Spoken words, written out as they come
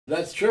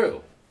That's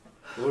true.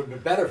 It would have been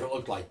better if it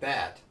looked like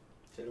that.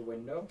 To the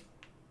window.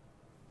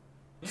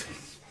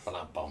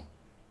 Ba-dum-bum.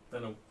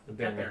 Then The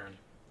Baron. Baron.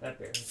 That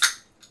Baron.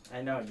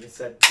 I know, you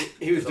said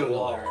He was the doing the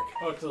wall. lyric.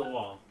 Oh, to the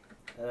wall.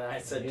 And then I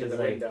said He to was the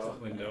like, window.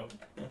 Window.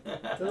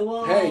 To the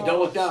wall. Hey, don't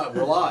look down.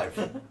 We're live.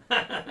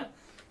 All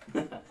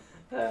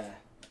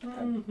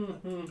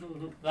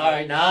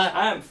right, now.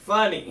 I'm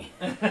funny.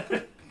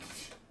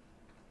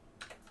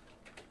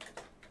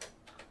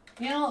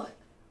 You know,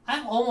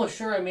 I'm almost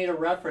sure I made a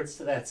reference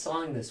to that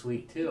song this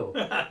week too.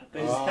 It's kind of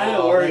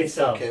That's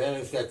worrisome.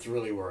 okay, that's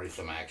really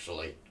worrisome,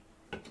 actually.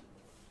 There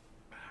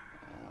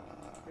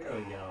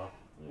we go.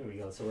 There we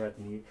go. So we're at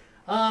the new.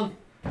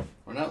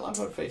 We're not live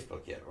on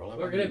Facebook yet. We're live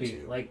We're on gonna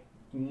YouTube. be like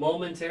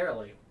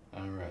momentarily.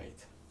 All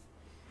right.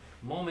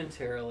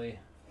 Momentarily.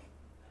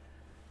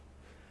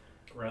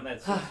 Around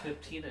that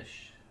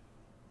 6:15ish.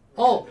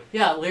 Oh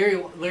yeah,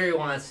 Larry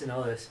wants to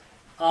know this.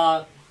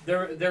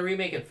 They're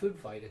remaking Food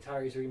Fight.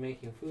 Atari's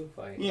remaking Food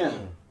Fight. Yeah.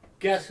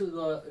 Guess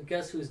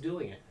who's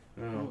doing it?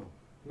 Oh.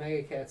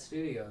 Mega Cat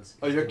Studios.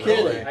 Oh, you're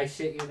kidding. I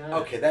shit you not.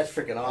 Okay, that's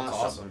freaking awesome. That's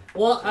awesome.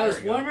 Well, I was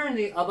There we go.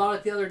 wondering about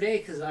it the other day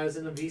because I was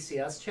in the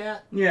VCS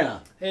chat Yeah.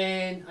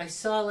 and I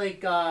saw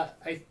like I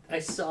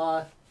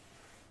saw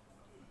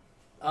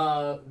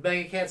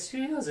Mega Cat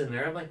Studios in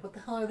there. I'm like, what the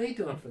hell are they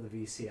doing for the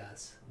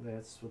VCS?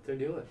 That's what they're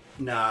doing.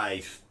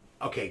 Nice.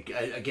 Okay,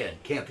 again,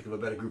 can't think of a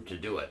better group to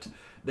do it.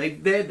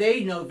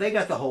 They know, they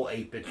got the whole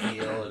 8-bit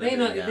feel and They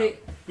know. everything.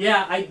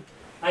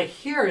 I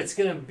hear it's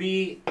gonna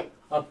be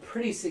a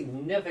pretty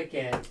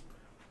significant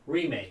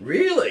remake.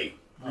 Really?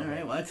 All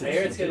right, well, that's I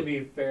hear it's interesting.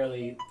 gonna be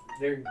fairly.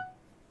 They've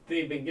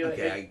been giving.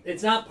 Okay,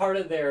 It's not part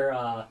of their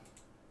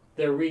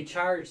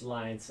recharge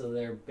line, so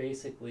they're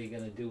basically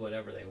gonna do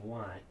whatever they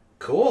want.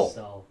 Cool.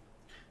 So, All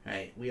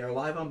right, we are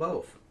live on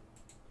both.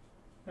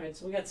 all right,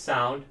 so we got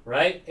sound,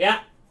 right?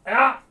 Yeah.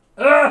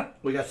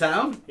 We got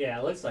sound? Yeah,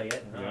 it looks like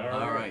it. Yeah.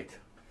 All right.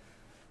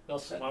 One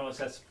of us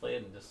has to play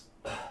it and just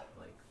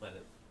like let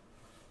it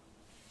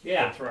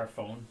Yeah. go through our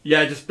phone.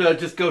 Yeah, just go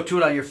to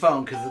it on your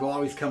phone because it'll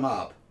always come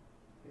up,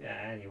 Yeah.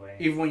 Anyway.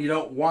 even when you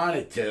don't want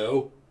it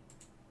to.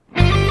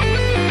 It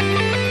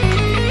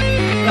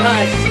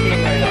just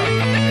came right up.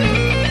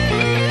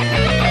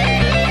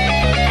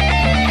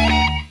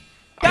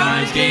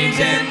 Guys, games,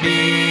 and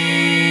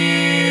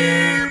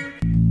beer.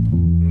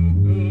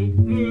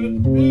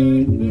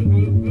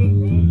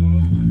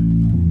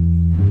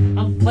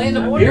 I'm playing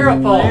the I wonder if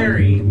beeraphone.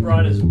 Larry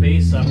brought his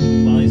bass up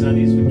while he's on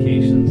these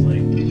vacations. Like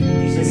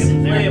he's just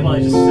sitting there while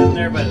he's just sitting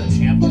there by the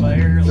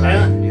campfire.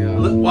 Like,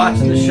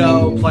 Watching the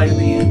show, playing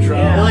the intro.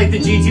 I feel like the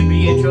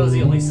G2B intro is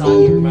the only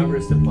song he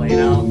remembers to play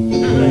now.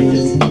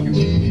 He's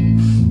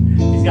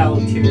got a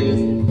little tear in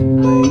his eye.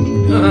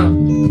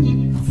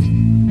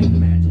 I can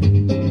imagine.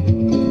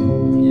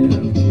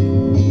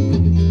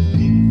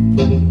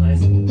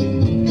 Nice.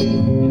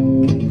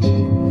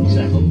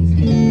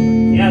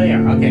 Yeah, they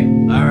are. Okay.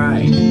 All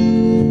right.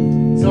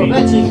 So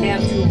eventually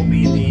Camp 2 will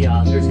be the,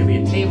 there's going to be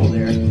a table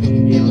there.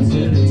 Be able to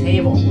sit at a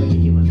table like a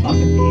human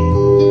fucking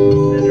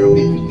being. Then there will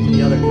be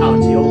the other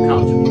couch. The old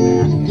couch will be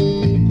back.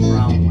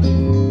 Brown one.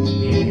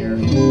 Being here.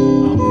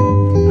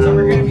 So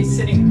we're gonna be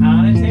sitting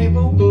on a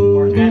table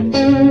or at a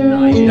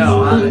table?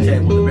 No, on the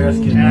table. The bears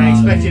can. And I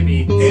expect you to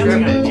be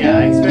stripping. Yeah, I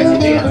expect you to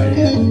be.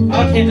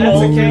 Okay, that's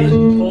okay.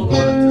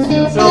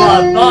 So,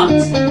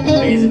 thoughts.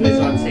 Basically, is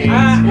what I'm saying.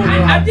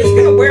 I'm just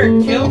gonna wear a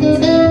kilt.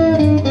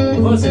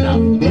 Close enough.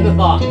 With a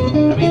thought. I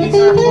mean, these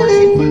are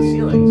 14-foot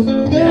ceilings. So.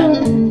 Yeah.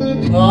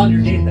 Well,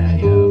 underneath that,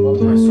 yeah.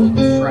 Above My soul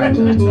is trapped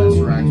in a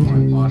tesseract. My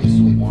body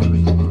still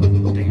wanders about.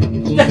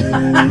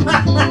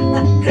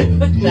 Damn.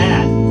 With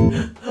that.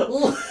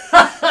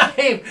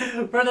 Live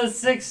for the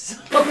 6th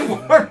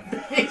floor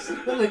base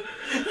of the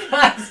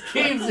Guys,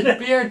 Games, and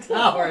Beer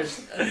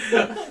Towers.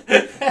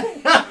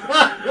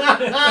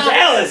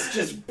 Dallas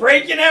just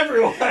breaking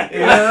everyone.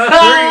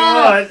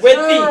 Yeah,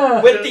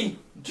 with the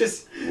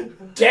just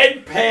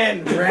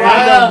deadpan Random,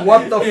 drama.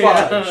 what the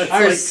fudge?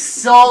 Our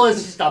soul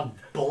is just a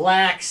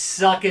black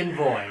sucking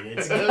void.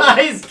 It's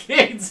Guys,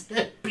 Games,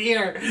 and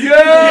Beer.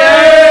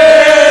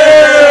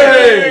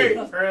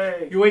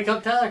 Yay! You wake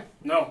up, Tyler?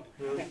 No.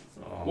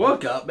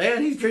 Woke up,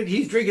 man. He's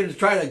drinking to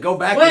try to go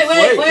back Wait, to sleep.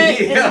 It's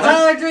the Yeah.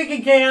 Tyler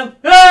drinking cam.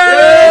 Yay!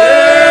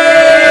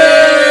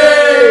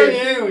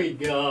 There we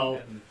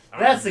go.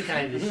 That's the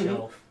kind of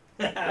show.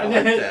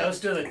 Let's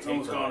do the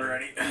team's going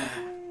already.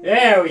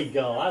 There we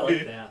go. I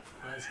like that.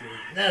 That's good.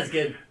 That's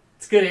good.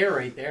 It's good air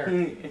right there.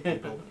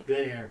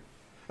 Good air.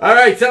 All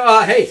right,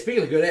 so hey,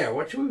 speaking of good air,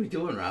 what should we be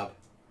doing, Rob?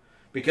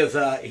 Because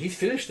he's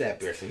finished that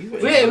beer, so he's We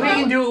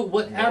can do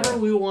whatever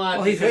we want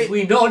Well, he's because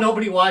waiting. we know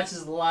nobody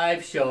watches the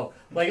live show.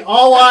 Like,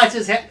 all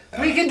watches,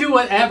 we can do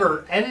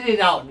whatever. Edit it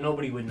out.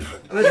 Nobody would know.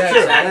 That's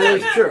true. That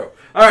is true.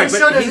 All right, This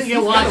show but doesn't he's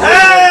get watched.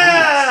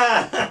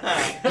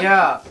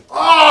 Yeah.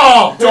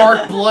 Oh!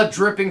 Dark blood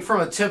dripping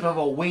from a tip of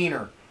a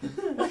wiener.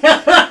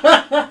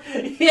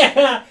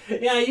 Yeah,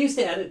 I used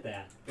to edit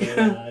that.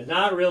 But,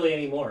 not really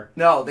anymore.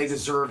 No, they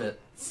deserve it.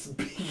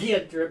 Yeah,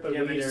 dripping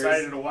Get meters.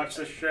 excited to watch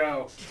the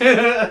show.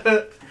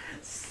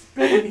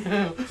 Speaking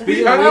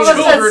of All of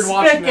us Children said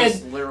watching this,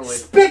 spicking. literally.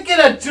 Spicking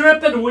a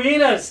dripping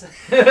wieners.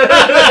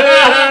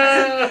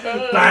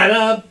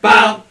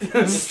 Ba-da-bum. I'm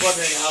just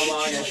wondering how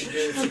long I should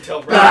do this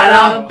until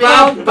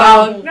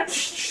Ba-da-bum-bum.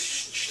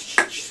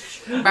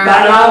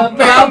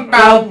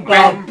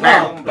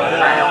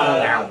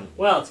 Ba-da-bum-bum-bum-bum.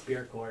 Well, it's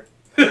beer court.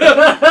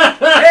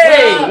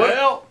 Hey,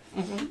 Well,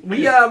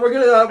 we're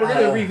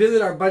gonna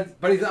revisit our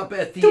buddies up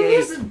at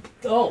the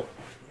Oh.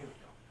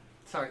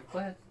 Sorry, go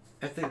ahead.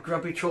 at the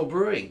Grumpy Troll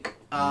Brewing,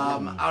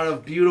 out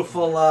of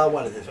beautiful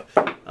what is it?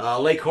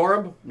 Lake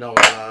Horeb? No,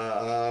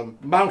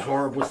 Mount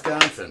Horeb,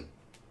 Wisconsin.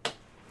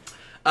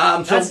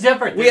 So That's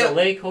different. we There's have- a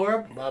Lake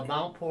Horeb,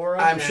 Mount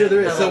Horeb. I'm sure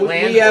there is. and So a we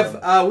land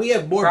we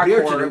have more Crack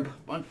beer Horeb. to do,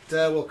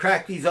 but we'll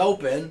crack these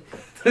open.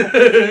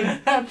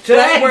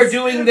 Tonight we're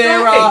doing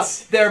their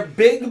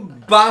Big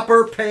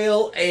Bopper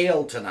Pale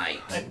Ale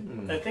tonight.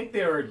 I think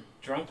they were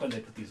drunk when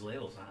they put these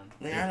labels on.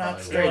 They are not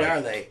straight, are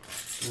they?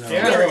 Yeah,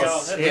 there we go.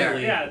 That's Here.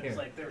 yeah, it's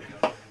like, there we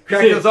go.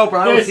 Crack those open.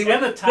 I don't see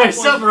And what. the top There's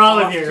one's something wrong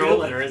with off, your too.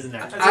 opener, isn't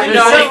there? I There's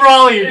know. something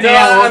wrong with your damn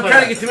Yeah, I'm opener.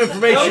 trying to get some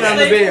information on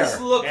the beer. Those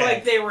look Yeah.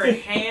 like they were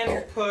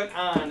hand put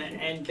on,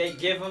 and they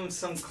give them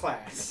some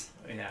class.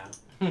 Yeah.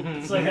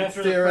 It's like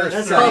after the Sarah, first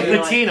That's Sorry. called you're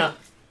like, patina.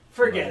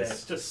 forget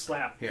it. Just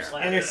slap. Here.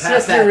 Slap. And your Pass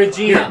sister that.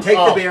 Regina. Here, take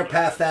Oh. the beer.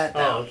 Pass that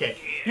down. Oh, okay.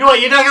 You know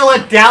what? You're not gonna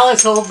let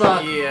Dallas hold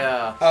the.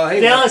 yeah. Oh, hey.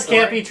 Dallas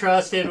can't be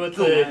trusted with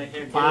the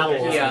Here, bottle.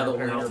 here, Yeah, the here,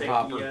 wiener I'll take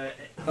popper. the,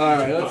 All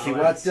right, let's see.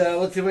 Let's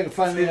see if I can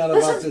find out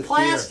This about is this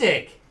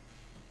plastic. beer.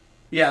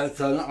 Yeah, that's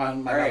not my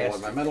metal Alright.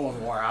 one. My metal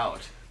one wore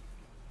out.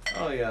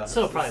 Oh yeah.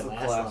 So This probably is the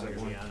last classic longer, to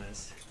one. be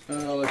honest.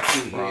 Let's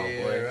see Probably.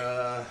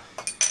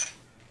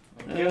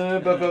 here.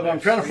 But I'm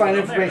trying to find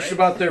information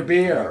about their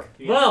beer.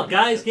 Well,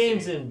 guys,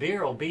 games, and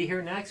beer will be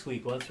here next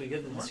week once we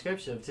get the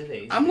description of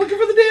today's. I'm looking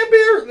for the damn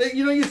beer.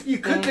 You know, you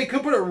could they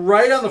could put it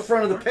right on the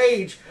front of the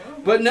page,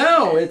 but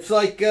no, it's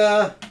like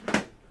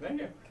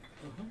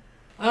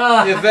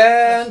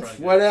event,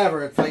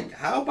 whatever. It's like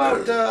how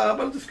about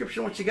a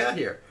description of what you got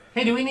here?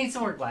 Hey, do we need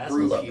some more glasses?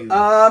 Brew cube.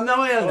 No,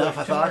 we had enough.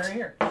 I thought. Right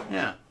here.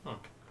 Yeah. Huh.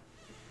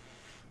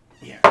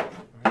 Yeah.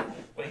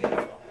 Wait,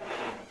 here.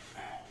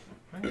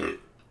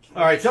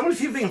 All right, someone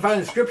see if they can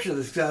find a description of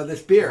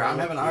this beer. I'm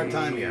having a hard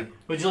time here.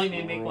 Would you like me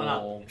to make one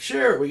up?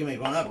 Sure, we can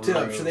make one up too.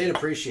 I'm sure they'd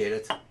appreciate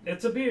it.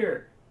 It's a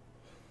beer.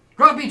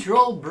 Grumpy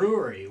Troll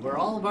Brewery, where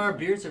all of our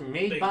beers are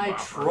made Big by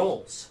Bopper.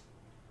 trolls.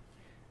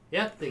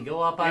 Yep, they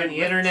go up on And the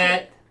with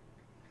internet.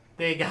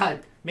 They got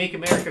Make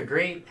America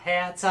Great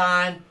hats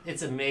on.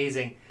 It's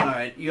amazing. All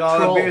right, you all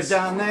have Trolls. beers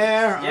down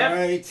there. Yep. All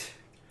right.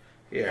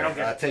 Here,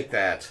 Okay. I'll take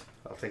that.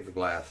 I'll take the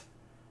glass.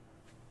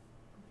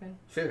 Okay.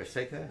 Serious,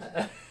 take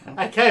that.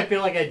 I kind of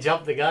feel like I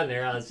jumped the gun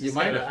there. I was just You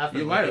might kinda have. effing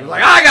You might have. with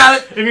Like, I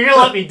got it. If you're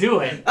gonna let me do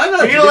it, I'm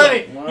not. if you're gonna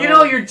let me, you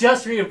know, you're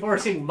just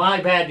reinforcing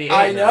my bad behavior.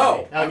 I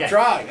know. I'm Okay.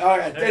 trying. All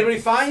right. Did anybody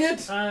find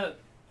it? I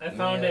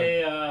found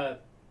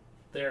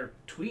their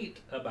tweet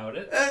about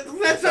it. That's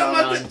not Found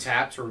nothing.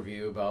 Untapped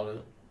review about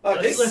it.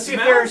 Okay. Let's see if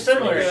they're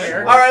similar pretty good. here.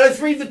 All right. Let's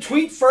read the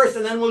tweet first,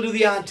 and then we'll do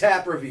the on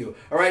tap review.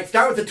 All right.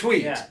 Start with the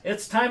tweet. Yeah,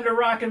 it's time to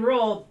rock and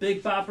roll.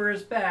 Big Bopper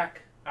is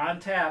back on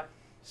tap.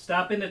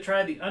 Stop in to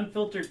try the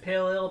unfiltered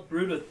pale ale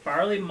brewed with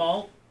barley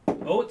malt,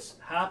 oats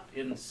hopped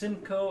in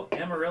Simcoe,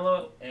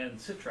 Amarillo, and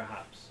Citra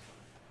hops.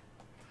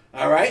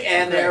 All right.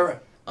 And Okay.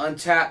 they're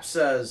Untapped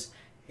says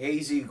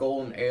hazy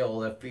golden ale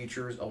that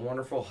features a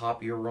wonderful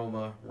hoppy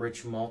aroma,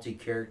 rich malty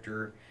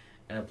character,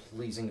 and a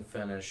pleasing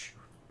finish.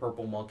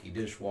 Purple Monkey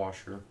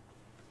dishwasher.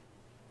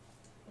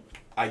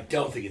 I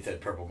don't think it said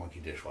Purple Monkey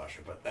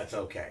dishwasher, but that's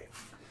okay.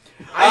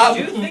 I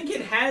do think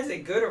it has a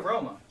good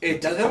aroma.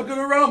 It does have a good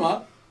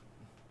aroma.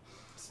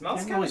 Smells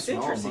Can't kind really of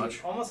smell citrusy,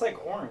 much. almost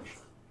like orange.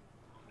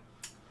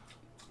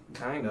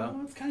 Kinda.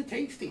 Oh, it's kind of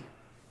tasty.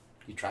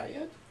 You try it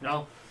yet?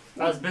 No,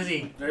 I was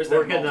busy There's that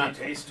working on.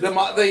 multi-taste. The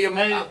Anybody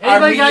Armenia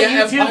got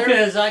YouTube? Empire?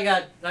 Because I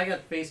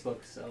got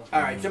Facebook. So.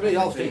 All right. Somebody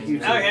else take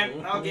YouTube. Okay,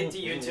 I'll get to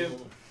YouTube.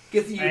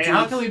 Get the Hey, YouTube.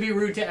 how can we be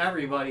rude to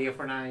everybody if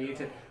we're not on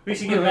YouTube? We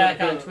should get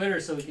back on Twitter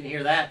so we can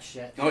hear that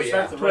shit. Oh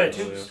yeah. Start the red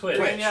Twitch. tube Twitch.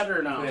 Twitch. Yet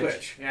or no?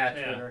 Twitch. Yeah,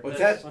 Yeah. Twitter. What's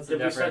that? What's the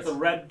Did we start difference?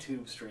 the red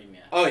tube stream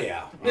yet? Oh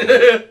yeah.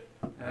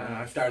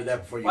 I started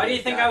that before you. Why do you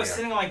guys think got I was here.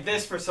 sitting like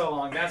this for so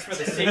long? That's where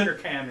the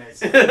sacred cam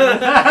is. It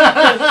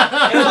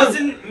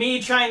wasn't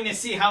me trying to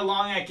see how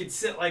long I could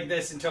sit like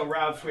this until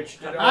Rob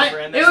switched it over.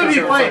 And It would be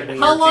that's funny. what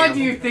How long cam.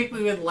 do you think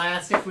we would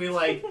last if we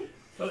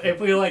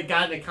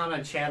got an account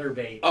on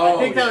Chatterbait? Oh,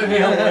 I think that would be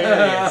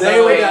yeah. hilarious.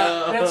 They would.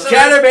 That's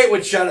Chatterbait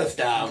would shut us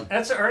down.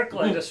 That's an article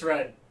I just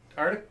read.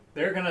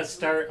 They're gonna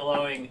start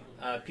allowing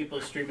people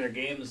to stream their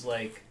games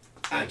like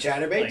On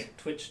Chatterbait. like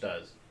Twitch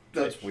does.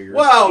 That's weird.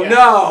 Wow, Yeah.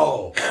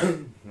 no.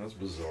 That's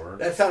bizarre.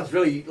 That sounds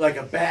really like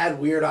a bad,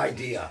 weird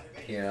idea.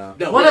 Yeah.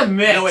 No, What wait, a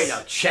mix. No, wait, no.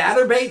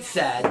 Chatterbait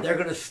said they're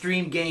going to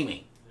stream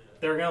gaming.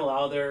 They're gonna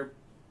allow their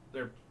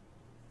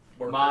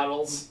workers-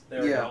 Models.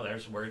 There we Yeah. go.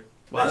 There's a word.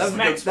 Wow, that was a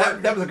good,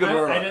 Smacks that was a good I-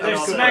 word. I didn't That There's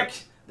was a good know. word.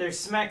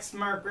 there's Smex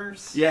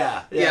markers.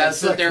 Yeah. Yeah, it's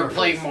sit like there and workers.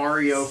 play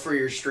Mario for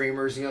your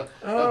streamers. You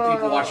know,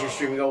 people watch your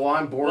stream and go, "Well,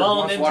 I'm bored. Well,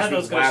 Wants to watch me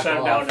Nintendo's gonna whack shut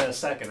them off." does in a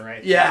second,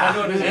 right? Yeah.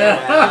 Nintendo does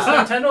Yeah.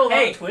 Does Nintendo allow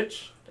Hey.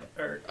 Twitch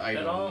or I at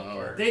don't all? know.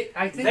 Or?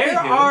 I think There they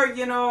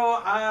do.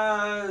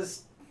 are,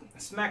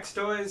 Smex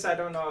Toys. I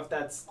don't know if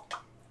that's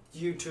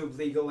YouTube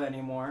legal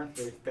anymore.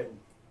 There's been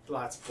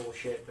lots of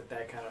bullshit with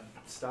that kind of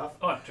stuff.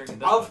 Oh, I'm drinking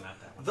this Of one, not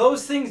that one.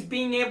 those things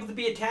being able to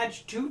be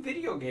attached to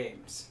video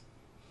games.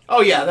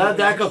 Oh yeah,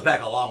 that goes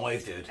back a long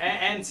ways, dude.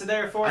 And so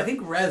therefore... I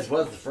think Rez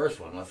was the first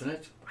one, wasn't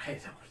it? I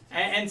don't.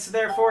 And so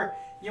therefore,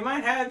 you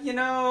might have,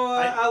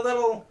 a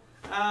little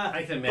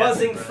I can imagine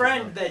buzzing Rez,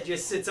 friend that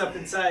just sits up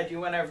inside you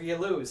whenever you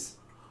lose.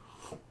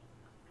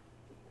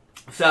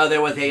 So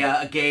there was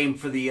a game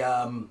for the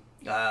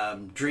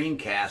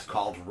Dreamcast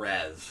called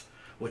Rez,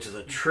 which is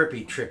a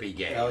trippy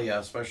game. Hell yeah,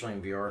 especially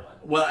in VR.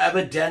 Well,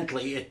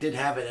 evidently it did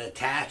have an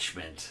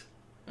attachment.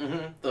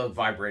 The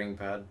vibrating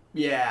pad.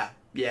 Yeah.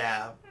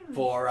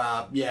 For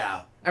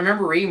yeah. I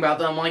remember reading about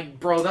that. I'm like,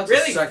 bro, that's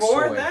Really? a sex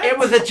For toy. that? It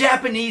was a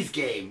Japanese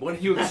game. What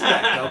do you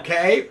expect?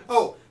 Okay.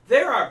 Oh,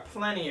 there are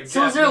plenty of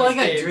So is there like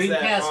Japanese a games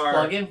that Dreamcast are-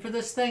 plug-in for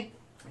this thing?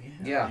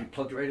 Yeah. You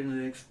plugged it right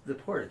into the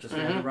port. It just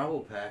had a rumble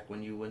pack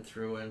when you went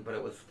through, but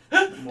it was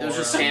more. It was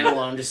just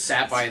standalone, just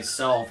sat by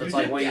itself. It's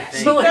like, what do you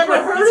think? So like,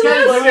 Never heard it's of got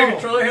this? like a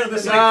controller here.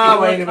 This No, like,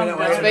 wait a minute,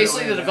 wait a It's minute.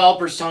 basically the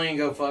developers telling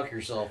you to go fuck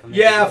yourself. And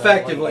Yeah, they do that.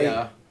 effectively.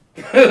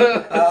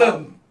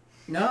 Yeah.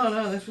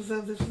 No, this was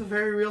a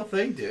very real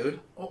thing, dude.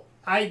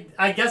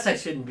 I guess I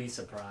shouldn't be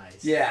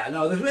surprised. Yeah,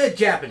 no, they're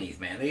Japanese,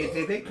 man.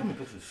 They come up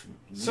with this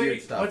So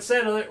weird stuff.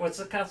 what's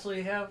the console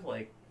you have?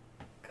 Like,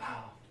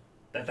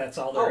 that's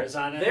all there is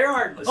on it? There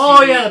are...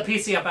 Oh yeah, the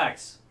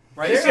PCFX.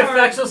 Right? There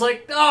PCFX was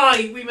like,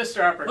 we missed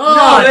our opportunity.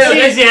 Oh,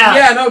 jeez, yeah.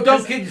 Yeah, no,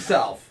 don't kid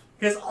yourself.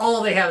 Because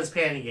all they have is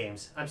panty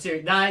games. I'm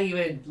serious. Not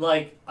even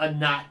like a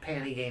not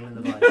panty game in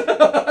the bunch.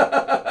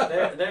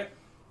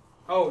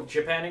 Oh,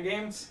 Japan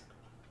games?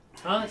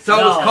 Huh? So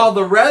No. it's called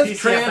the Res PCFX,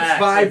 Trans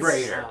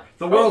Vibrator, it's-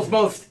 the world's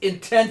most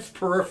intense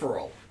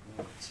peripheral.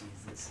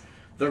 Jesus.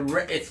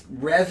 It's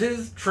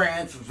Res's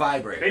Trans They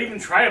Vibrator. even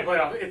try to play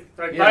off it.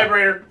 Like Yeah.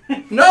 vibrator.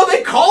 No,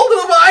 they called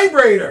it a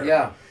vibrator.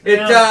 Yeah.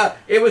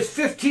 It was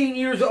 15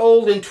 years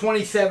old in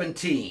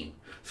 2017.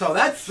 So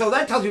that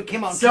tells you it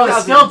came out in So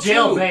it's 2002.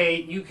 still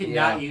jailbait. You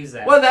cannot Yeah. use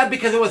that. Well, that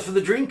because it was for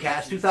the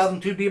Dreamcast.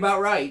 2002 would be about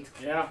right.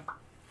 Yeah.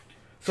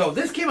 So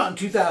this came out in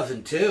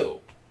 2002.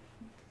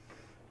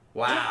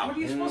 Wow. What are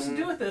you supposed to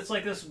do with it? It's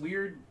like this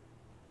weird.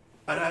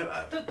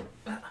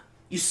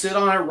 You sit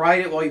on it, ride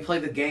it while you play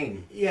the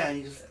game. Yeah,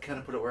 you just kind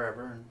of put it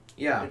wherever and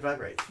Yeah. it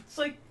vibrates. It's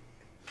like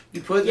You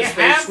put the You space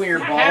have- between your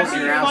have balls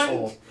and your fun.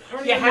 asshole.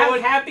 You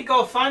have happy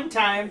go fun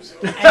times,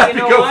 and you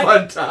know what?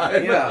 fun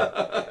time.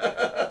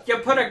 Yeah. You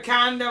put a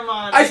condom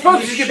on. I it suppose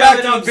and you you should shove get back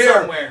it to the up beer.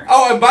 somewhere.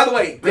 Oh, and by the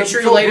way, Make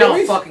sure you Joe lay down a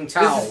Brewery's, fucking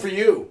towel. This is for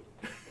you.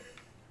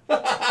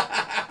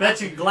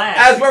 Bet you're glad.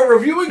 As we're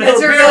reviewing That's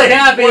your really beer,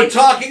 happy. we're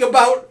talking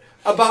about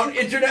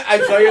internet.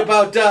 I'm sorry,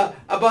 about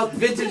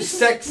vintage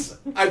sex.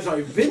 I'm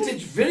sorry,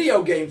 vintage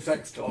video game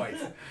sex toys.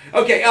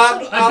 Okay.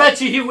 I bet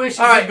you wish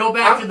you all could right, go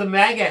back I'm- to the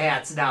MAGA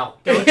hats now.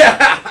 Don't,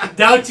 Yeah.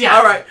 don't you?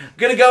 All right.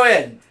 Gonna go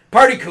in.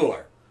 Party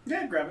cooler.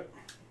 Yeah, grab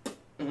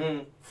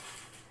it.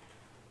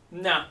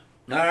 No.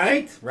 All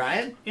right,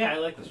 Ryan. yeah, I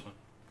like this one.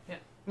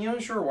 You know,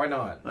 sure, why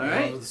not? All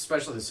right.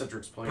 Especially the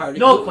Citrix plate. Party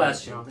No cooler.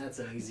 question. That's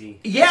an easy.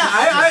 Yeah,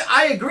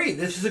 I agree.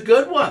 This is a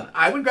good one.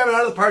 I would grab it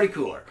out of the party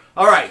cooler.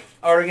 All right,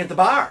 ordering at the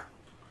bar.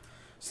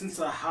 Since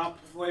the hop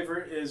flavor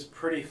is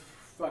pretty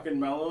fucking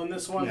mellow in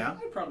this one, Yeah.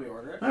 I'd probably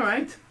order it. All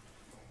right.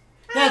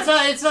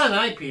 Yeah, it's not an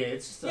IPA.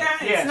 It's just a, Yeah,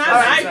 it's Yeah, not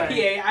sorry, an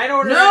IPA. I'd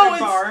order No, it at a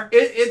bar.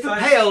 it's a but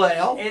pale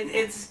ale.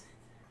 It's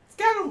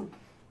got a.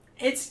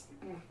 It's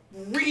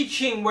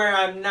reaching where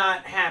I'm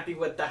not happy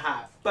with the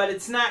hop, but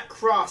it's not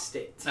crossed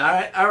it. All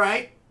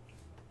right.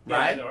 Yeah,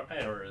 Right.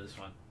 I'd order this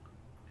one.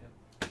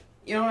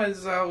 You know,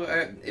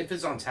 if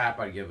it's on tap,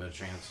 I'd give it a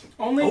chance.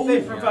 Only if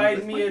they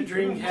provide me a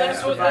Dreamcast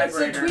That's the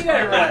vibrator. tweet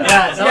I read.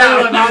 yeah, it's the Yeah,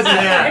 only one that's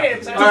there. Hey,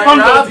 it's a All right,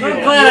 bundle Rob, deal.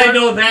 I'm glad I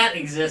know that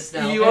exists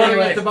now. You ordering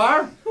Anyway. at the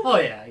bar? Oh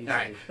yeah. All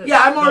right. easily. Yeah,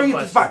 I'm No ordering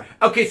at the bar. question.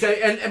 Okay, so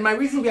and my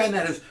reason behind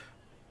that is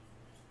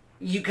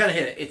you kind of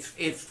hit it.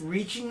 It's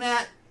reaching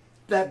that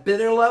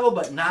bitter level,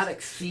 but not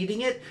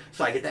exceeding it.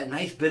 So I get that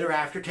nice bitter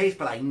aftertaste.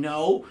 But I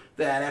know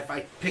that if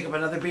I pick up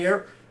another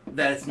beer,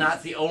 that it's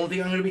not the only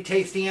thing I'm going to be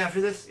tasting after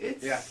this.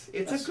 It's That's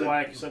a good.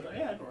 why I said,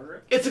 yeah, I'd order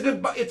it. It's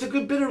a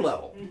good bitter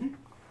level.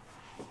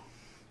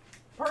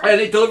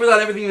 And it delivers on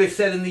everything they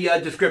said in the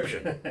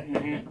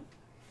description.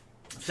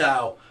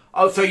 So,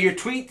 so your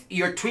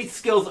tweet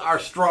skills are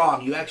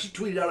strong. You actually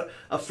tweeted out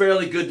a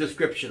fairly good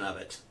description of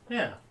it.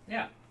 Yeah.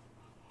 Yeah.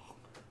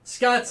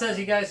 Scott says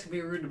you guys can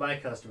be rude to my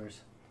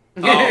customers.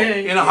 Oh,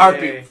 in a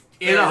heartbeat.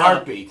 In a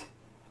heartbeat.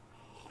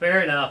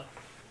 Fair enough.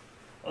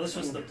 Well, this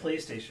was the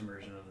PlayStation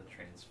version of the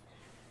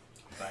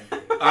Trans.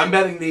 I'm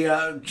betting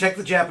check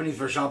the Japanese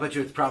version. I'll bet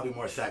you it's probably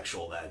more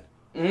sexual then.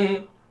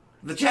 Mm-hmm.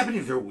 The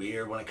Japanese are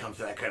weird when it comes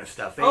to that kind of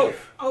stuff.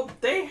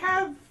 They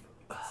have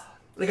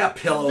They got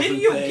pillows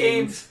video and things.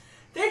 games.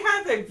 They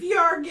have a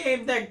VR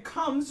game that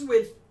comes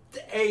with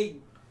a.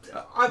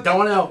 Don't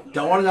want to know.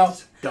 Don't want to know.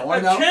 Don't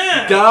want to know.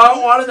 can.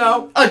 Don't want to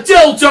know. A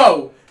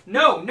dildo!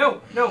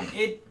 No.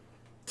 It.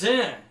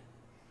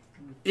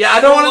 Yeah, I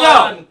don't want to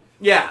know.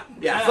 Yeah,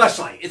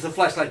 fleshlight. It's a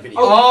fleshlight video.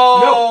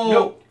 Oh,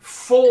 no.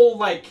 Full,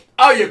 like,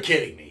 Oh, you're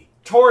kidding me.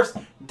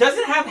 torso.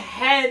 Doesn't have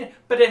head,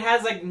 but it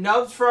has, like,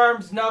 nubs for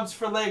arms, nubs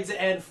for legs,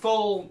 and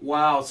full...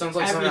 Wow, sounds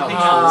like something Everything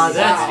else. else.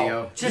 that's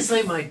Video. just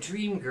like my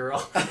dream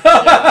girl.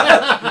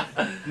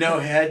 No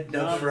head,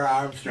 no for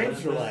arms, no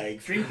for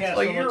legs. Dreamcast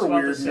Like one you're looks a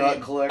about the weird same.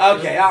 nut collector.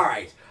 Okay, all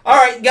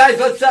right, guys.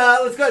 Let's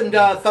go ahead and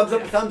thumbs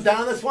up, thumbs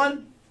down on this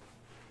one.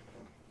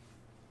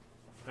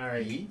 All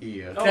right.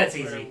 Yeah. Oh, That's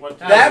easy.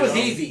 That was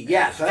easy.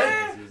 Yes.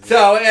 Right?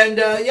 So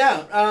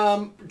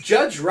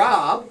Judge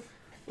Rob.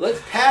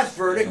 Let's pass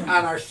verdict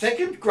on our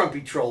second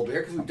Grumpy Troll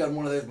beer because we've done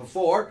one of those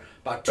before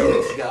about 2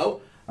 weeks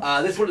ago.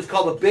 This one is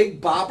called the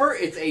Big Bopper.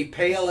 It's a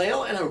pale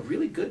ale and a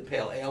really good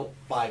pale ale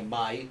by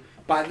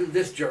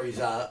this jury's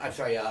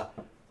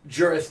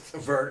jurist's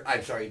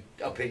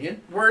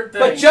opinion. Word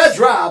But things. Judge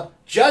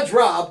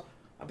Rob,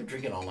 I've been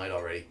drinking all night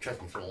already. Trust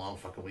me, it's been a long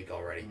fucking week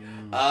already.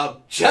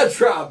 Judge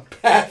Rob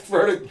passed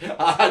verdict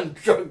on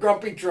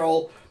Grumpy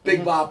Troll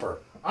Big Bopper.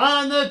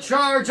 On the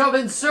charge of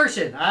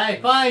insertion, I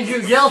find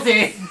you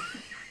guilty.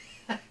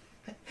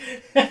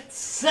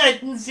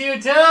 Sentence you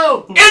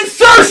to.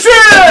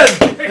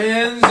 Insertion!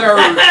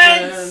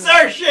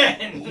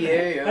 Insertion!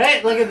 Yeah.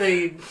 Hey, look at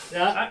the.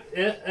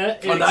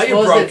 It Oh, now you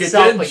exposed broke it,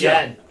 itself didn't ya?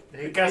 again.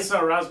 It got so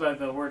aroused by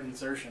the word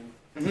insertion.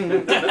 So, I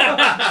mean,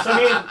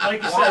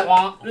 like you said,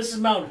 this is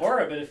Mount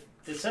Horror, but if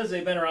it says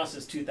they've been around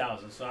since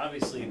 2000, so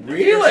obviously the beers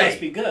Really? must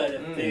be good.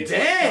 If they've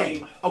Dang.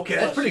 20 Okay,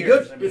 that's plus pretty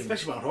years, good, I mean,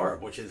 especially Mount Horror,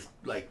 which is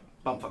like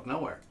bumfuck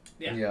nowhere.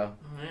 Yeah. Yeah.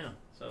 Yeah.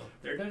 So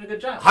they're doing a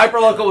good job.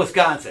 Hyperlocal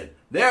Wisconsin.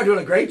 They're doing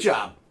a great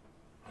job.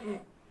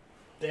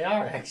 They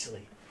are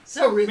actually.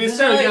 So I mean, this is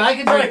it's not really good. I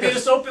can like drink they this.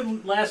 just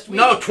opened last week.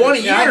 No, 20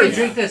 Yeah, I years. can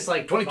drink this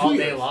like 22 all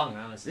day years. long.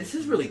 Honestly, This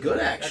is really good,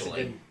 That's a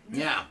actually. good-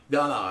 Yeah.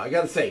 No, I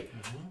gotta say,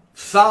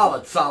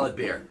 solid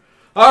beer.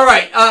 All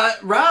right,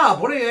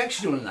 Rob, what are you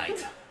actually doing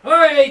tonight? All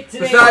right,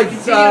 today Besides,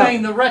 we're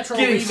continuing the retro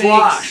Getting remakes.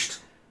 sloshed.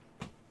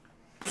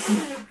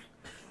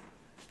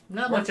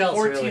 Not much else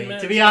 14 really,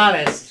 minutes. to be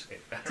honest.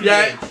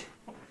 Yeah.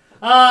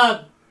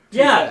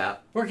 Yeah,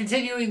 we're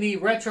continuing the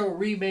retro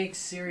remakes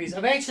series.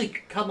 I've actually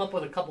come up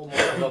with a couple more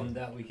of them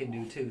that we can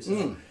do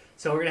too.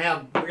 So we're gonna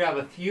have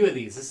a few of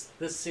these.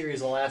 This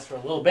series will last for a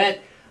little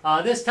bit.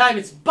 This time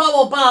it's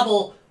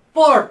Bobble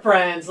 4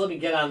 friends. Let me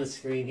get on the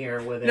screen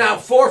here with it. Now,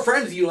 4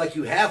 friends. You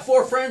have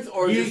 4 friends,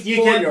 or you just you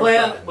for can your play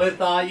friends? it with you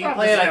can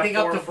play it. I think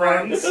up to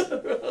 4.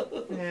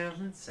 Yeah,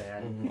 that's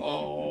sad.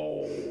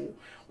 Oh,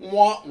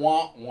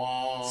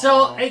 wah.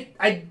 So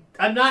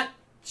I'm not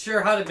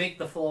sure how to make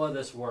the flow of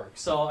this work.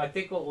 So I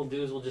think what we'll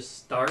do is we'll just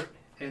start,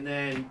 and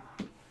then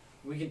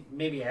we can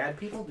maybe add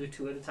people, do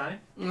 2 at a time.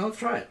 Let's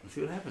try it. Let's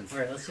see what happens. All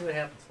right, let's see what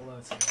happens. Hold on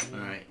a second.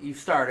 All right, you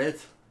start it,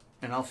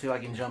 and I'll see if I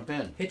can jump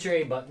in. Hit your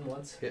A button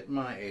once. Hit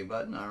my A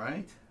button. All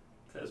right.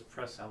 It says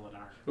press L and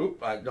R.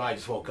 Oop! I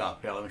just woke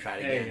up. Yeah, let me try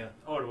it There you again.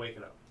 go. Oh, to wake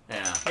it up.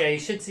 Yeah. Yeah, you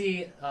should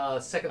see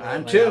second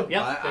I'm one. 2.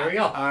 Yep, there we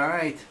go. All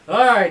right.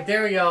 All right,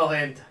 there we go.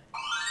 And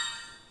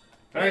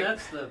All right,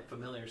 that's the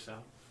familiar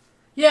sound.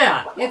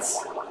 yeah, it's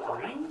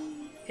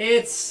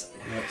That's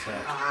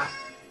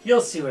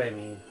you'll see what I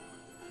mean.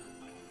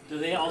 Do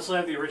they also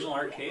have the original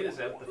arcade? Is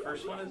that the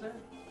first one? Is there?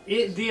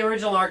 The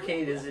original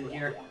arcade is in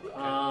here.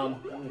 I'm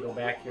gonna go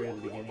back here to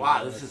the beginning.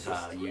 Wow, this is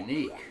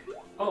unique.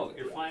 Oh,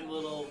 you're flying a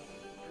little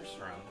first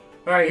round.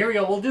 All right, here we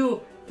go. We'll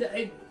do.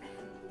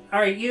 All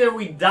right, either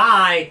we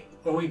die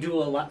or we do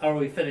or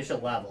we finish a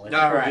level. I think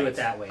All we'll right. do it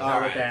that way. All Not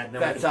right. with that. And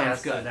then That we can sounds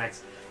pass to the good.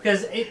 next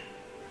because yeah,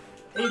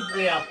 we'll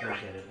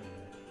get it.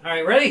 All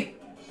right, ready?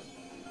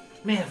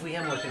 Man, if we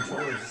have more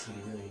controllers, this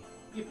would be really.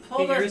 You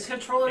pull the Fingers.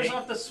 controllers Hey.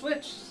 off the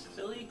switch,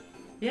 silly.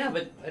 Yeah,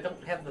 but I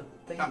don't have the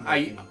thing.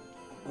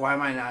 Why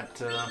am I not?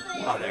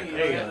 Oh, there you go.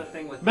 There you have go. the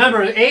thing with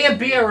Remember, A and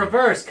B are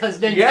reversed because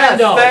Nintendo. Yes,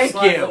 thank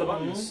Slide you. for the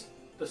buttons.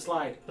 The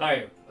slide. All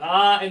right,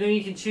 and then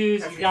you can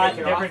choose. After You you got take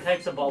it different off.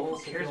 types of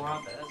bubbles. Here's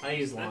one. I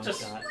use long That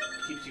just shot.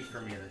 keeps you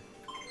from your.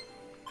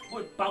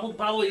 What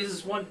Bobble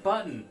uses one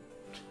button.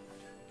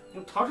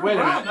 Well, talk Wait a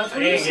about minute. That's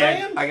what Hey, you're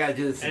again. saying? I gotta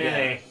do this again.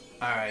 Hey,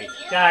 All right.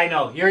 yeah, I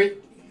know.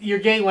 You're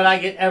getting what I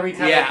get every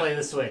time I Yeah. play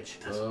the Switch.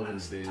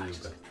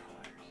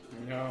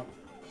 No.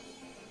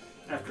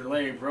 After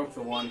Larry broke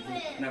the one,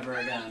 he never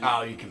again.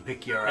 Oh, you can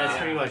pick your. That's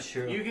pretty much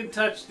true. You can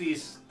touch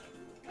these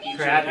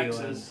Crappy X's.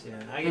 ones. Yeah,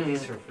 I get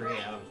these for free.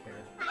 I don't care.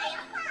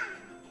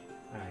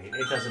 Alright,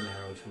 it doesn't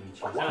matter which one you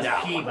choose. That was No.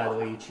 P, by the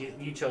way.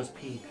 You chose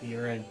P, the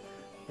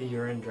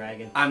urine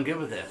dragon. I'm good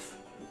with this.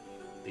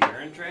 The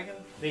urine dragon?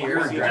 The Urine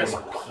urine Does he dragon.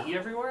 just pee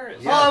everywhere?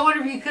 Is Oh, I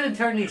wonder if you could have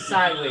turned these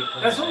sideways.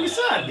 That's what we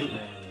said.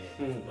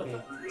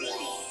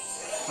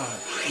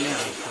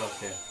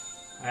 Okay.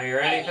 Are you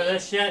ready for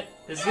this shit?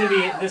 This is gonna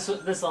be this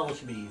level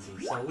should be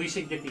easy, so we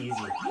should get the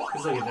easy.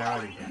 Cause look, they're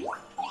already dead.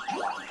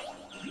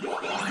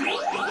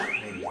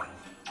 There you go.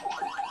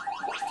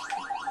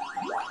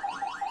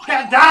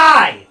 Gotta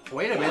die!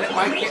 Wait a minute.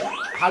 Why can't?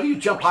 How do you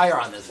jump higher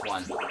on this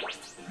one?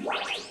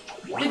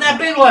 Get that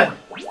big one!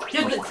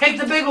 Take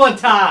the big one,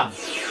 Tom!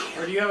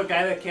 Or do you have a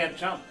guy that can't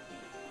jump?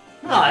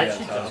 No, that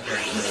should jump.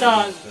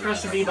 Just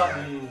press the B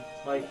button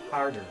like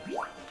harder.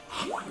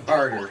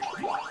 Harder.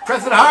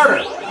 Press it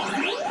harder.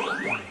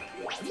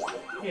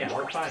 Yeah,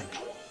 we're fine.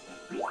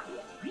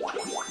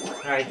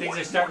 Alright, things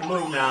are starting to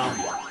move now.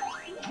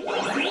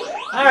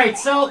 Alright,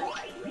 so...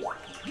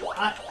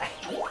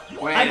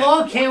 I'm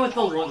okay with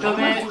the look of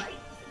it.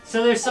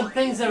 So there's some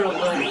things that are a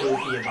little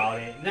goofy about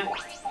it.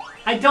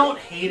 I don't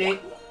hate it.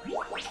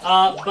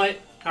 But,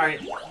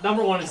 alright,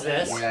 number one is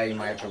this. Yeah, you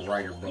might have to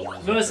write your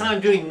buttons. Notice how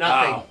I'm doing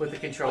nothing with the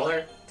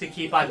controller to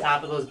keep on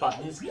top of those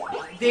buttons.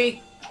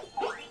 They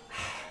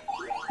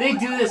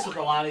do this with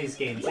a lot of these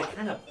games. They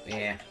kind of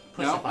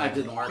push No, it that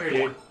didn't work. Here,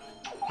 dude.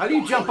 How do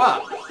you jump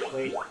up?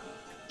 Wait,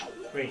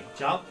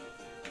 jump.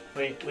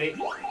 Wait.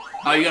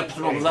 Oh, you got to put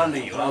the bubbles under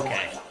you.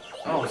 Okay.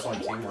 Oh, it's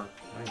like teamwork.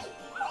 Nice.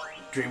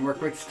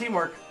 Dreamwork makes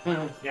teamwork.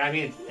 Yeah, I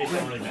mean, it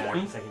doesn't really matter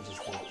because I can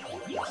just do it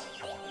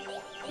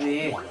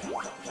like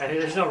this.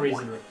 There's no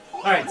reason to.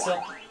 Alright,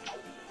 so.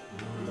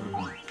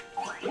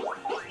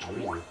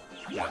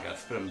 Yeah, I got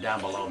to put them down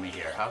below me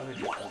here. How did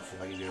you? Let's see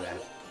if I can do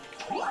that.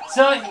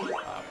 So,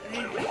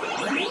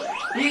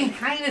 you can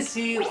kind of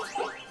see.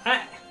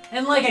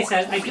 And like I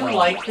said, I do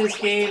like this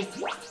game.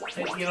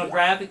 You know,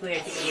 graphically, I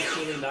think it looks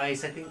really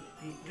nice. I think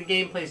the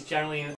gameplay is generally